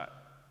mouth shut.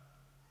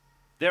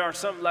 There are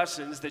some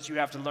lessons that you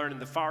have to learn in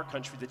the far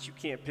country that you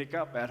can't pick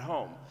up at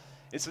home.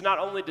 And so not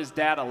only does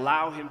Dad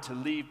allow him to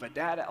leave, but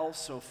Dad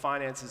also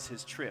finances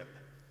his trip.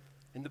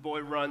 And the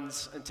boy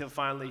runs until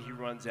finally he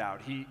runs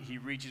out. He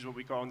reaches what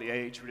we call in the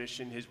AA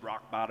tradition his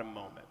rock bottom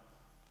moment.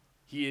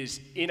 He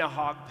is in a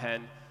hog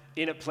pen,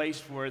 in a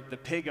place where the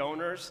pig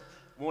owners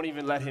won't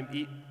even let him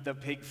eat the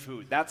pig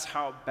food. That's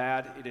how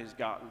bad it has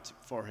gotten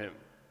for him.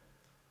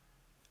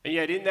 And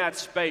yet in that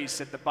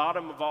space, at the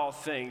bottom of all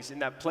things, in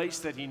that place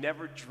that he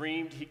never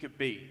dreamed he could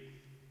be,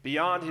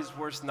 beyond his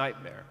worst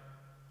nightmare,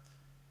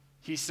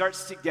 he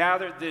starts to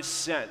gather this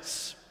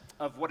sense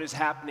of what is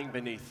happening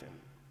beneath him.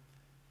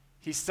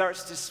 He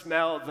starts to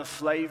smell the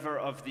flavor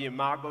of the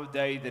Imago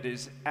Dei that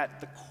is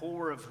at the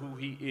core of who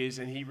he is,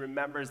 and he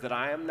remembers that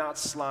I am not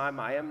slime,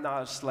 I am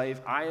not a slave,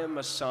 I am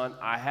a son,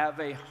 I have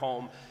a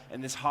home,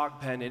 and this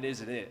hog pen, it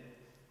isn't it.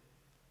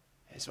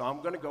 And so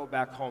I'm going to go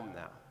back home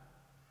now.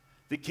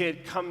 The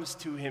kid comes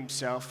to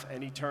himself,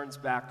 and he turns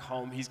back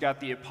home. He's got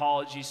the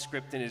apology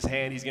script in his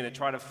hand. He's going to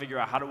try to figure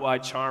out how do I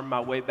charm my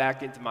way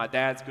back into my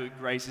dad's good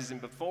graces. And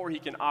before he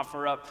can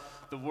offer up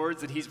the words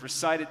that he's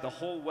recited the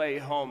whole way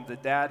home, the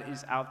dad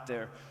is out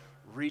there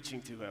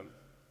reaching to him.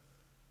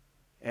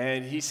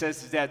 And he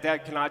says to Dad,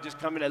 Dad, can I just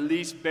come and at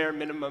least bare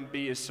minimum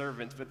be a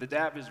servant? But the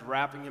dad is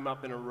wrapping him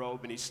up in a robe,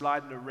 and he's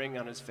sliding a ring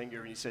on his finger,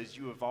 and he says,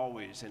 you have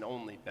always and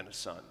only been a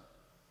son.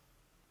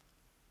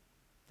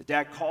 The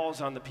dad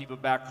calls on the people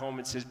back home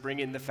and says, bring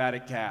in the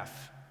fatted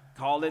calf.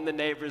 Call in the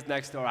neighbors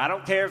next door. I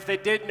don't care if they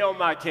did know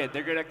my kid.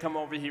 They're going to come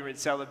over here and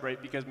celebrate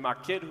because my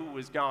kid who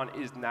was gone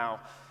is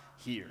now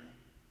here.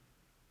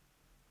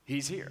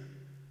 He's here.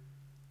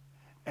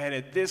 And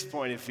at this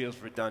point, it feels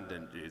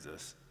redundant,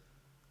 Jesus.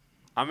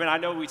 I mean, I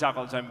know we talk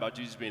all the time about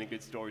Jesus being a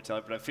good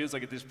storyteller, but it feels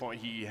like at this point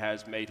he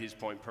has made his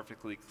point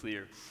perfectly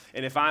clear.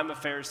 And if I'm a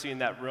Pharisee in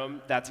that room,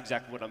 that's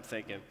exactly what I'm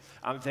thinking.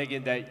 I'm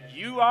thinking that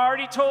you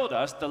already told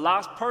us the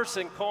lost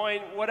person, coin,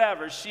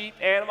 whatever, sheep,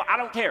 animal, I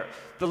don't care.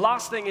 The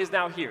lost thing is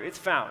now here. It's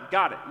found.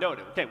 Got it.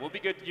 Noted. Okay, we'll be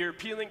good. You're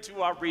appealing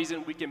to our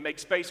reason. We can make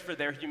space for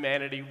their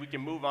humanity. We can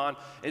move on.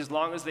 As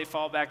long as they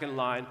fall back in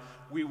line,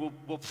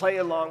 we'll play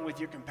along with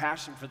your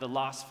compassion for the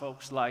lost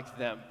folks like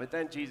them. But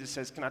then Jesus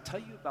says, can I tell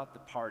you about the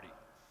party?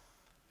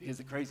 Because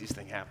the craziest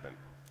thing happened.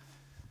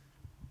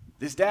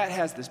 This dad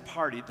has this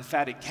party. The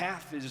fatted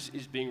calf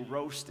is being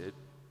roasted.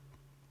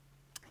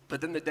 But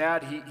then the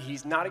dad,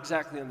 he's not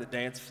exactly on the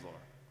dance floor.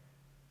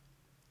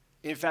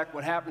 In fact,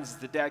 what happens is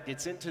the dad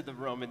gets into the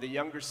room, and the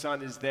younger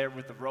son is there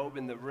with the robe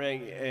and the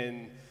ring,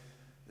 and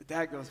the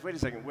dad goes, wait a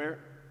second,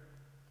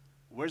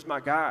 where's my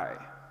guy?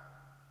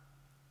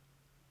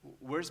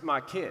 Where's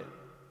my kid?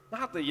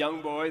 Not the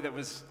young boy that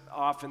was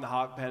off in the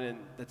hog pen and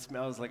that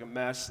smells like a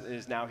mess and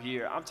is now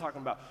here. I'm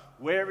talking about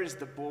where is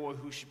the boy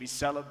who should be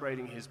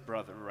celebrating his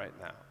brother right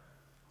now?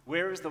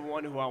 Where is the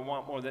one who I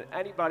want more than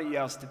anybody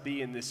else to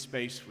be in this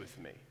space with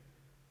me?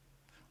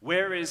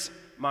 Where is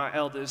my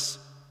eldest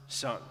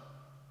son?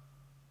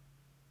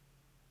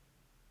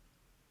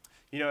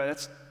 You know,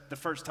 that's the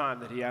first time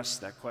that he asks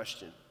that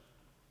question.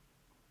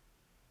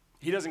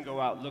 He doesn't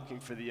go out looking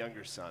for the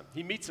younger son.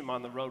 He meets him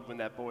on the road when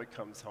that boy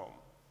comes home.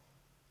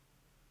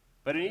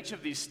 But in each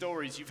of these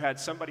stories, you've had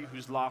somebody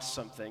who's lost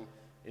something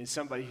and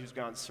somebody who's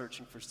gone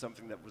searching for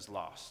something that was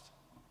lost.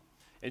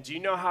 And do you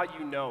know how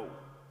you know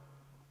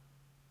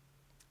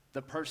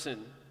the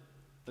person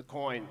the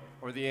coin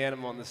or the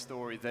animal in the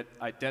story that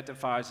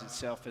identifies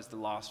itself as the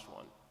lost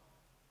one.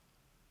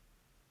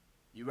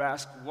 You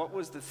ask, what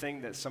was the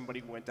thing that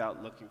somebody went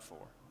out looking for?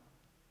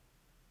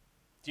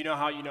 Do you know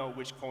how you know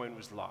which coin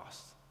was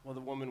lost? Well,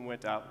 the woman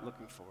went out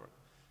looking for it.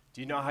 Do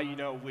you know how you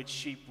know which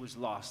sheep was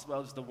lost? Well,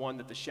 it's the one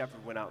that the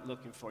shepherd went out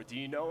looking for. Do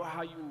you know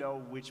how you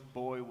know which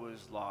boy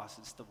was lost?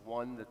 It's the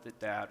one that the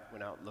dad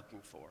went out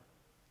looking for.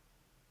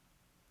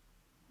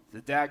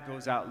 The dad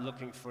goes out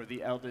looking for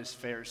the eldest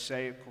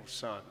Pharisaical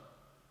son,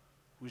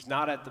 who's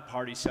not at the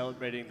party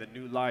celebrating the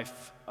new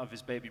life of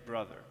his baby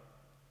brother.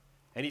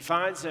 And he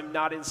finds him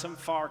not in some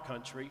far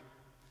country,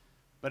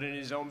 but in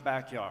his own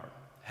backyard,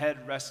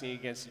 head resting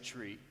against a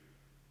tree,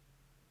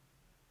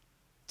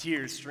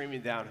 tears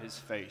streaming down his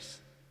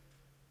face.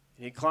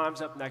 And he climbs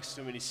up next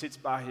to him and he sits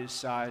by his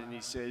side and he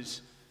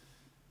says,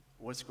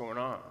 "What's going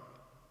on?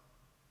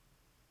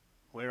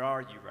 Where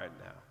are you right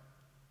now?"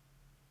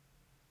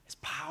 It's a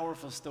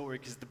powerful story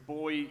because the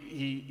boy,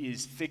 he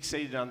is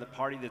fixated on the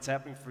party that's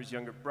happening for his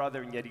younger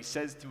brother, and yet he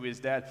says to his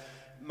dad,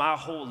 "My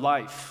whole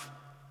life,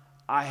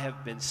 I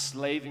have been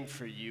slaving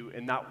for you,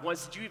 and not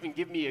once did you even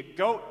give me a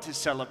goat to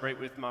celebrate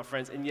with my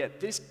friends. And yet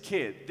this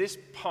kid, this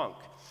punk,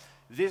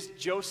 this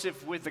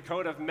Joseph with the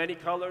coat of many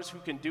colors who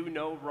can do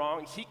no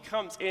wrong, he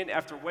comes in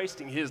after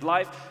wasting his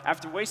life,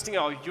 after wasting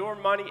all your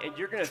money, and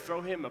you're going to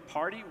throw him a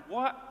party?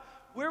 What?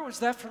 Where was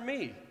that for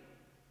me?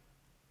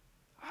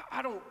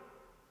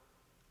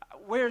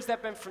 Where has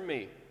that been for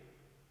me?"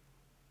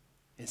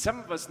 And some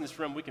of us in this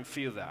room, we can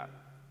feel that.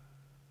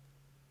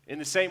 In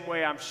the same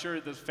way, I'm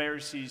sure those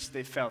Pharisees,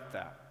 they felt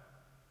that.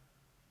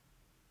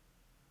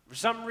 For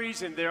some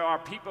reason, there are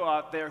people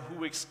out there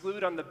who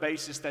exclude on the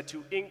basis that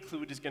to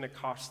include is going to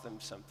cost them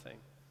something.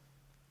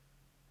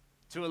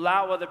 To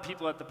allow other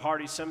people at the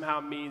party somehow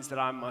means that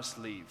I must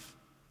leave.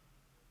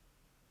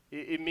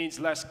 It means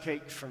less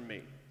cake for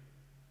me.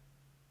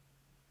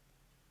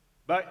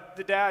 But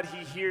the dad,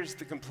 he hears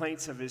the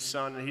complaints of his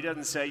son, and he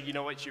doesn't say, "You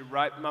know what, you're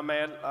right, my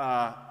man.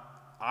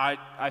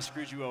 I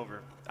screwed you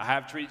over. I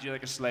have treated you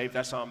like a slave.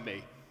 That's on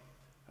me.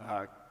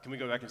 Can we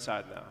go back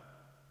inside now?"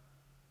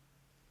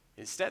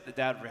 Instead, the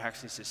dad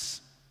reacts and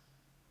says,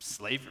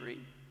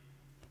 "Slavery?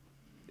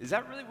 Is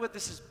that really what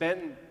this has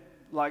been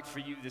like for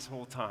you this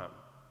whole time?"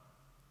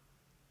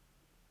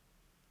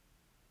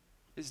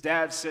 His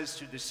dad says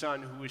to the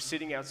son who was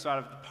sitting outside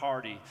of the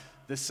party,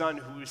 the son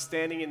who was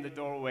standing in the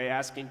doorway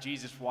asking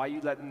Jesus, "Why are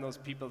you letting those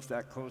people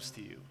that close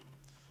to you?"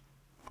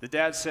 The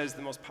dad says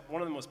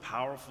one of the most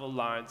powerful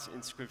lines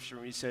in Scripture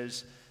when he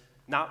says,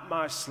 "Not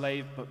my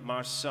slave, but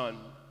my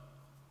son,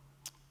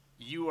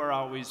 you are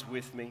always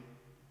with me,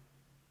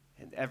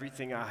 and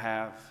everything I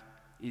have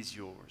is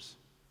yours."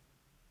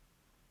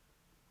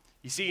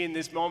 You see, in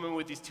this moment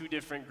with these two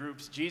different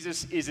groups,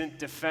 Jesus isn't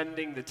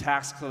defending the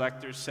tax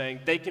collectors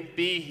saying, "They can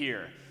be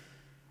here."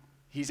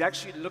 He's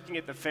actually looking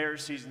at the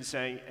Pharisees and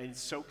saying, "And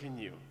so can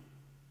you."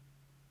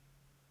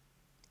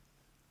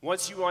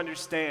 Once you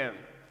understand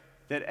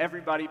that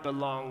everybody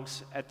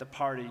belongs at the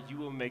party, you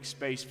will make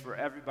space for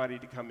everybody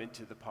to come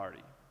into the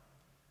party.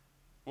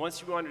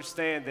 Once you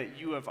understand that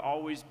you have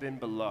always been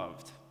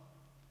beloved,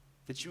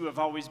 that you have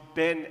always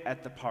been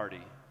at the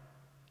party,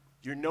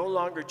 you're no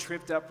longer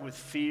tripped up with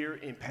fear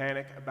and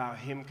panic about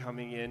him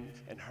coming in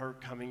and her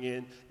coming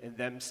in and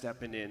them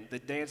stepping in. The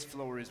dance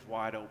floor is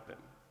wide open.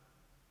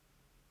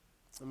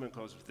 I'm going to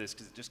close with this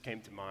because it just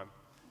came to mind.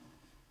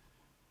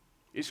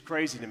 It's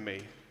crazy to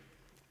me,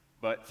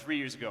 but 3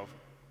 years ago,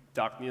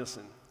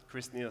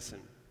 Chris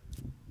Nielsen,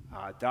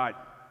 died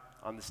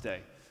on this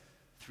day.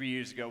 3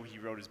 years ago, he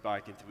rode his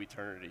bike into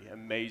eternity.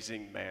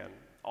 Amazing man.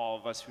 All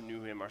of us who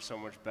knew him are so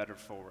much better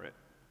for it.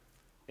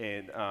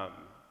 And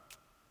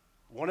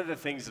one of the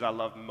things that I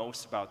love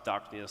most about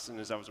Doc Nielsen,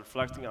 as I was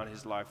reflecting on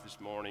his life this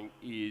morning,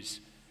 is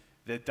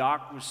that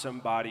Doc was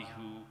somebody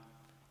who,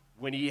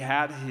 when he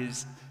had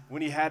his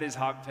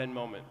hog pen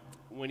moment,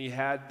 when he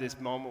had this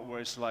moment where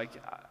it's like,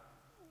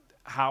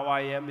 how I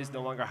am is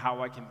no longer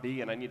how I can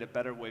be, and I need a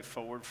better way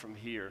forward from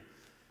here.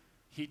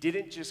 He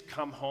didn't just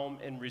come home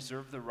and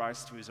reserve the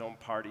rights to his own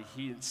party.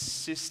 He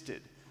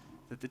insisted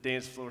that the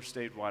dance floor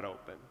stayed wide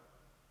open.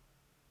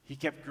 He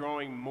kept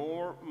growing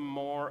more and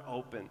more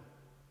open,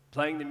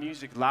 playing the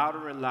music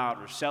louder and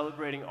louder,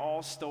 celebrating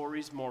all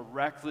stories more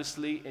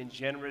recklessly and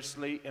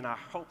generously, and I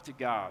hope to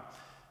God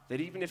that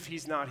even if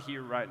he's not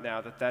here right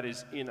now, that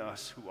is in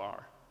us who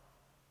are.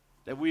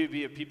 That we would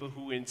be a people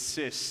who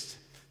insist,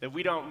 that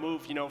we don't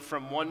move,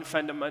 from one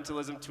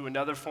fundamentalism to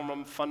another form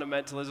of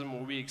fundamentalism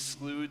where we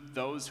exclude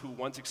those who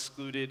once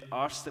excluded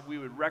us, that we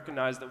would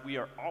recognize that we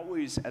are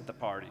always at the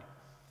party.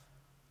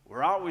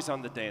 We're always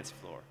on the dance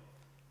floor,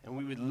 and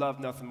we would love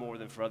nothing more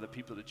than for other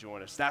people to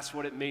join us. That's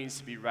what it means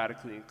to be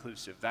radically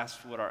inclusive.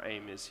 That's what our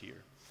aim is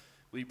here.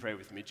 Will you pray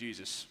with me?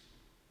 Jesus,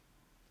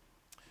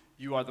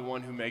 you are the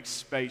one who makes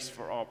space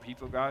for all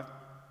people, God.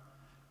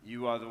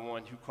 You are the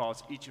one who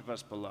calls each of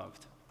us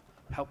beloved.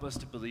 Help us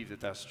to believe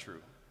that that's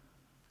true.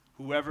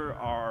 Whoever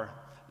our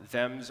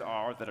thems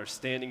are that are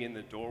standing in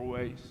the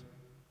doorways,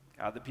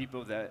 God, the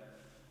people that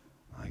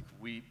Like,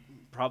 we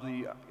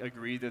probably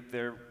agree that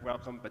they're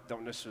welcome, but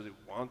don't necessarily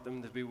want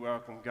them to be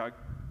welcome. God,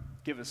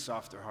 give us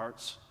softer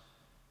hearts.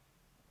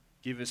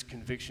 Give us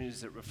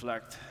convictions that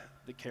reflect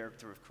the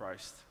character of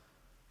Christ.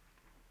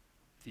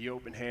 The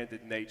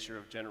open-handed nature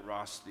of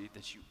generosity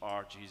that you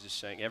are, Jesus,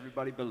 saying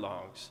everybody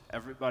belongs,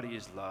 everybody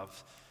is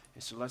loved,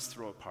 and so let's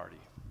throw a party.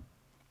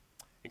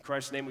 In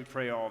Christ's name we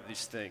pray all of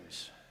these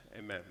things.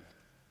 Amen.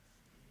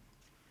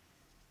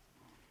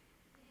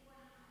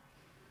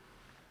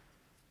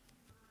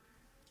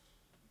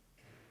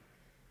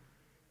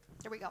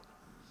 There we go.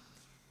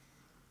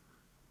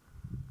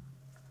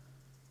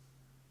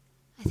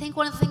 I think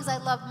one of the things I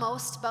love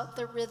most about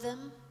the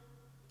rhythm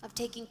of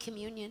taking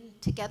communion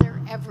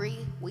together every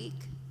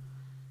week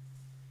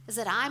is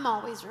that I'm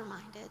always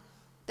reminded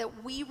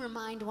that we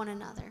remind one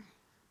another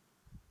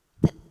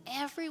that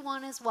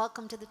everyone is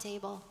welcome to the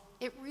table.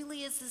 It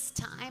really is this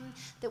time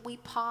that we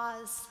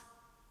pause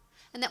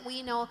and that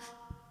we know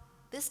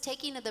this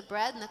taking of the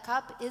bread and the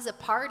cup is a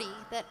party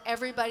that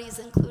everybody's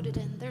included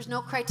in. There's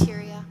no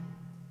criteria.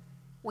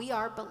 We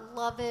are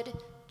beloved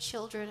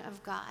children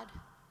of God.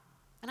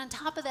 And on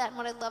top of that, and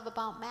what I love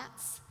about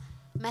Matt's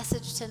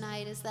message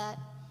tonight is that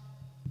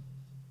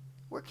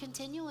we're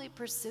continually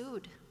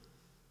pursued.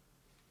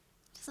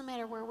 It doesn't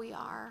matter where we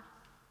are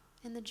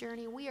in the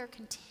journey. We are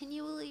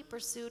continually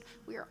pursued.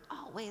 We are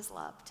always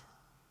loved,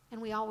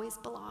 and we always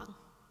belong.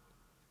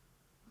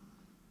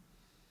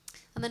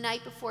 On the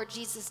night before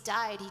Jesus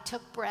died, he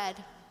took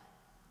bread,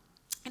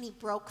 and he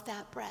broke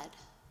that bread.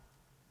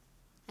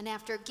 And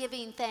after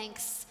giving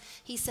thanks,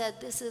 he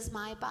said, "This is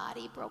my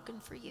body broken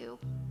for you.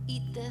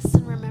 Eat this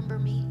and remember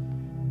me."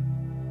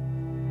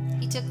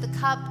 He took the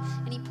cup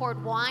and he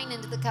poured wine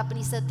into the cup and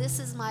he said, "This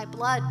is my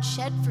blood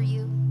shed for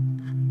you,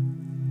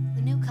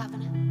 the new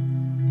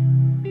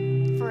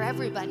covenant, for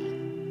everybody.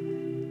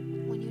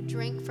 When you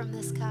drink from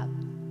this cup,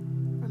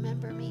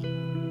 remember me."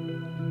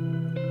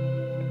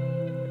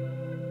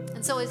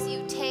 And so as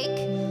you take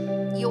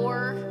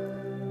your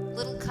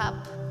little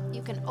cup,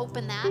 you can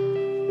open that,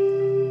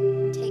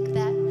 and take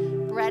that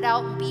bread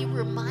out and be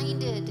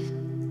reminded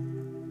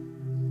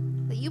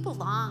that you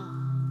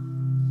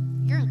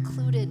belong. You're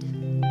included.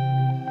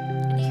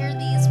 And hear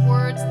these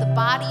words, the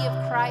body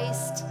of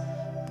Christ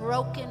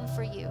broken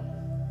for you.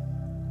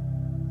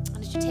 And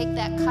as you take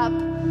that cup,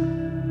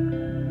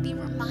 be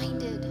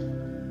reminded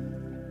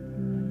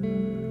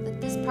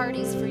that this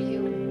party's for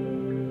you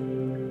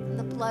and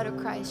the blood of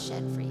Christ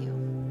shed for you.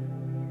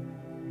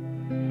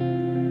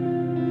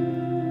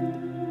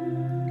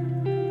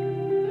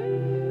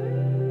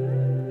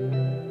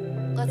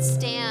 Let's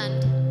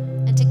stand,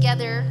 and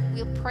together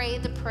we'll pray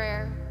the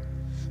prayer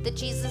that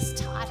Jesus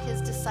taught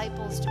his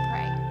disciples to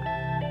pray.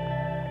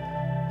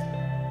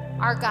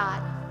 Our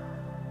God,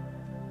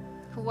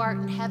 who art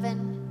in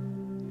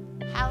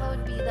heaven,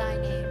 hallowed be thy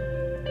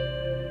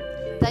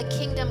name. Thy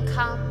kingdom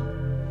come,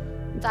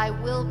 thy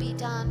will be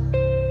done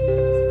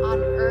on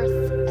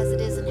earth as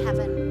it is in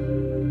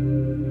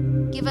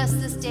heaven. Give us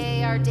this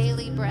day our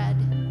daily bread,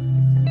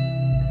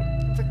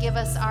 and forgive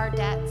us our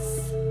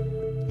debts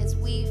as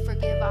we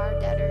forgive our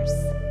debtors.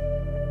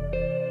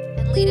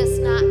 And lead us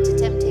not to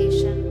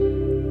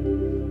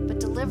temptation, but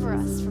deliver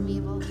us from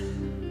evil.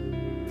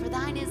 For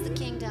thine is the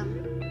kingdom,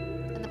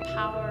 and the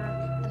power,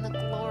 and the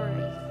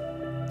glory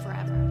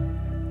forever.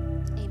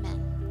 Amen.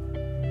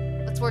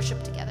 Let's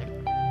worship together.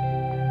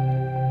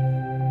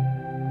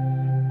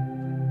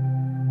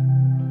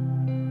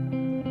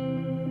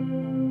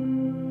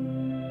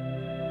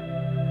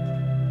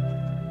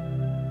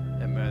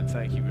 Amen.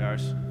 Thank you,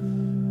 guys.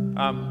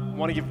 I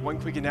want to give one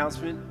quick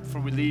announcement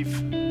before we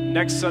leave.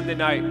 Next Sunday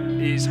night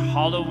is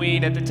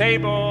Halloween at the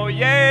table.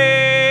 Yay!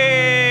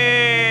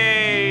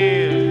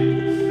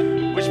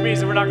 Which means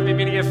that we're not going to be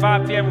meeting at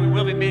 5 p.m. We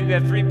will be meeting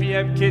at 3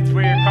 p.m. Kids,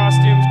 wear your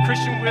costumes.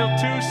 Christian will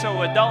too,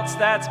 so adults,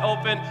 that's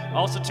open.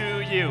 Also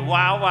to you.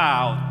 Wow,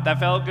 wow. That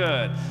felt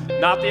good.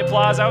 Not the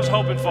applause I was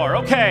hoping for.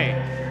 Okay.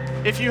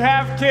 If you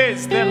have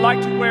kids that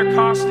like to wear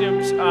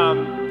costumes,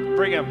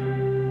 bring them.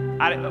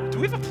 Do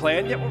we have a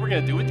plan yet what we're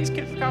going to do with these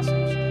kids with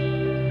costumes?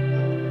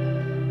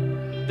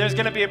 There's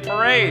going to be a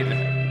parade.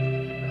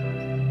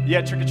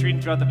 Yeah,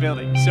 trick-or-treating throughout the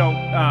building. So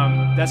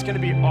that's going to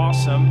be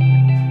awesome.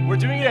 We're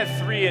doing it at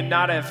 3 and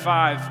not at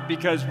 5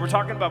 because we're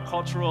talking about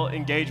cultural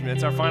engagement.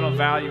 It's our final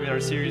value in our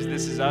series,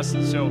 This Is Us.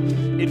 And so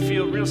it'd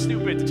feel real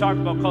stupid to talk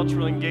about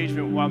cultural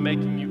engagement while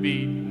making you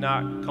be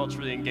not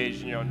culturally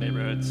engaged in your own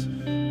neighborhoods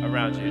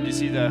around you. You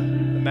see the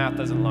math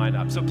doesn't line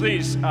up. So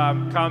please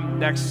come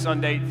next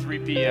Sunday, 3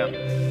 p.m.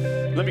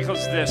 Let me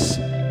close with this.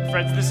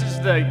 Friends, this is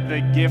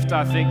the gift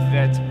I think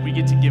that we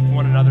get to give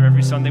one another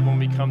every Sunday when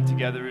we come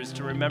together, is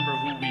to remember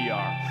who we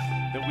are,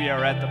 that we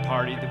are at the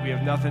party, that we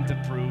have nothing to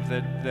prove,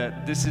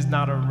 that this is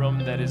not a room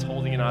that is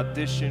holding an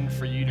audition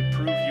for you to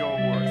prove your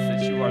worth,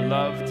 that you are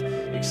loved,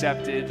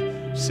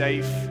 accepted,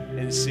 safe,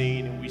 and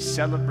seen, and we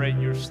celebrate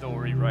your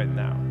story right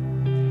now.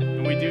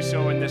 And we do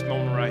so in this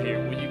moment right here.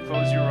 Will you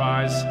close your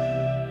eyes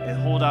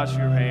and hold out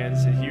your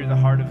hands and hear the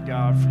heart of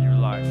God for your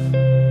life?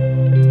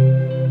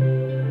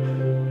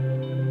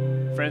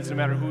 Friends, no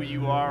matter who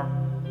you are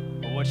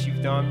or what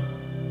you've done,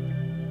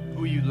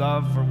 who you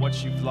love or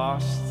what you've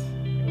lost,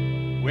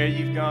 where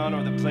you've gone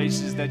or the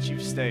places that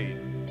you've stayed.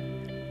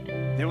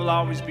 There will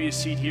always be a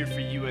seat here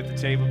for you at the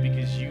table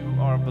because you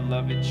are a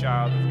beloved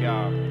child of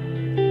God,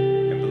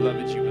 and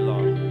beloved, you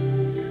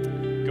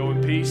belong. Go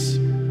in peace.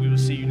 We will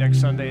see you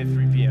next Sunday at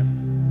 3 p.m.